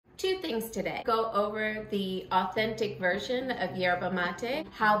Two things today. Go over the authentic version of yerba mate,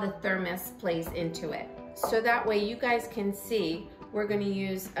 how the thermos plays into it. So that way you guys can see we're gonna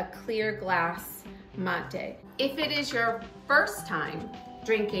use a clear glass mate. If it is your first time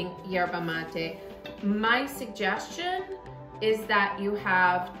drinking yerba mate, my suggestion is that you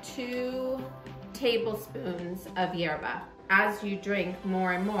have 2 tablespoons of yerba. As you drink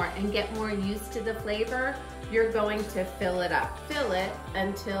more and more and get more used to the flavor, you're going to fill it up. Fill it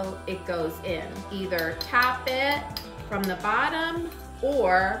until it goes in. Either tap it from the bottom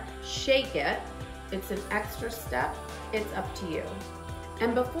or shake it. It's an extra step. It's up to you.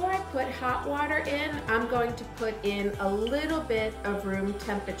 And before I put hot water in, I'm going to put in a little bit of room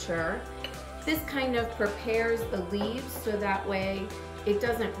temperature. This kind of prepares the leaves so that way it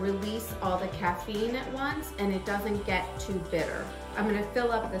doesn't release all the caffeine at once and it doesn't get too bitter. I'm gonna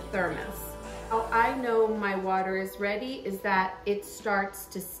fill up the thermos. How I know my water is ready is that it starts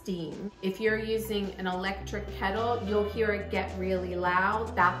to steam. If you're using an electric kettle, you'll hear it get really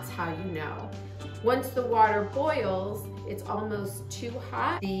loud. That's how you know. Once the water boils, it's almost too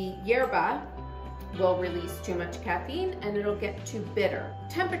hot. The yerba will release too much caffeine and it'll get too bitter.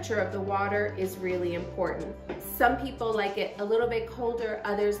 Temperature of the water is really important. Some people like it a little bit colder,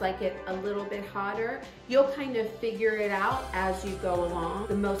 others like it a little bit hotter. You'll kind of figure it out as you go along.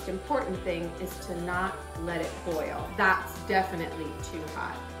 The most important thing is to not let it boil. That's definitely too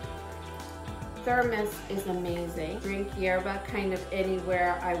hot. Thermos is amazing. Drink yerba kind of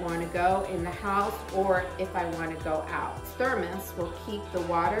anywhere I want to go in the house or if I want to go out. Thermos will keep the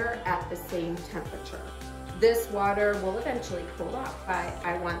water at the same temperature. This water will eventually cool off.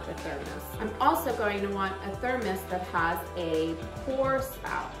 I want the thermos. I'm also going to want a thermos that has a pour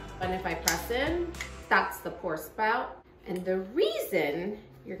spout. And if I press in, that's the pour spout. And the reason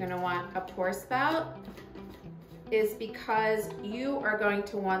you're going to want a pour spout is because you are going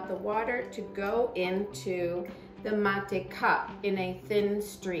to want the water to go into the mate cup in a thin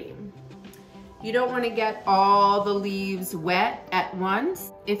stream. You don't want to get all the leaves wet at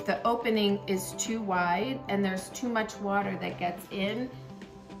once. If the opening is too wide and there's too much water that gets in,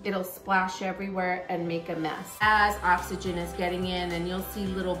 it'll splash everywhere and make a mess. As oxygen is getting in and you'll see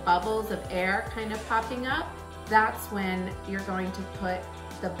little bubbles of air kind of popping up, that's when you're going to put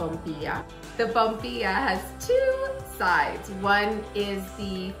the bombilla. The bombilla has 2 sides. One is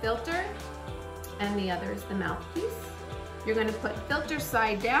the filter and the other is the mouthpiece. You're going to put filter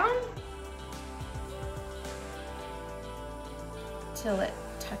side down till it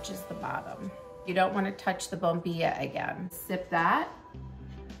touches the bottom. You don't want to touch the bombilla again. Sip that.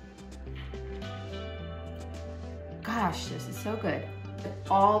 Gosh, this is so good.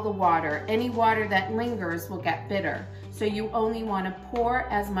 All the water, any water that lingers will get bitter. So you only want to pour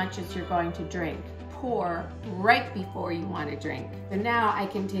as much as you're going to drink. Pour right before you want to drink. So now I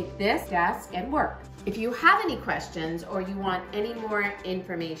can take this desk and work. If you have any questions or you want any more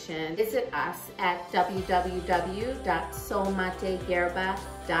information, visit us at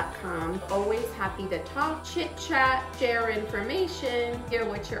www.solmateyerba.com. Always happy to talk, chit chat, share information, hear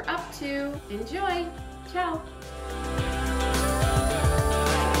what you're up to. Enjoy. Ciao.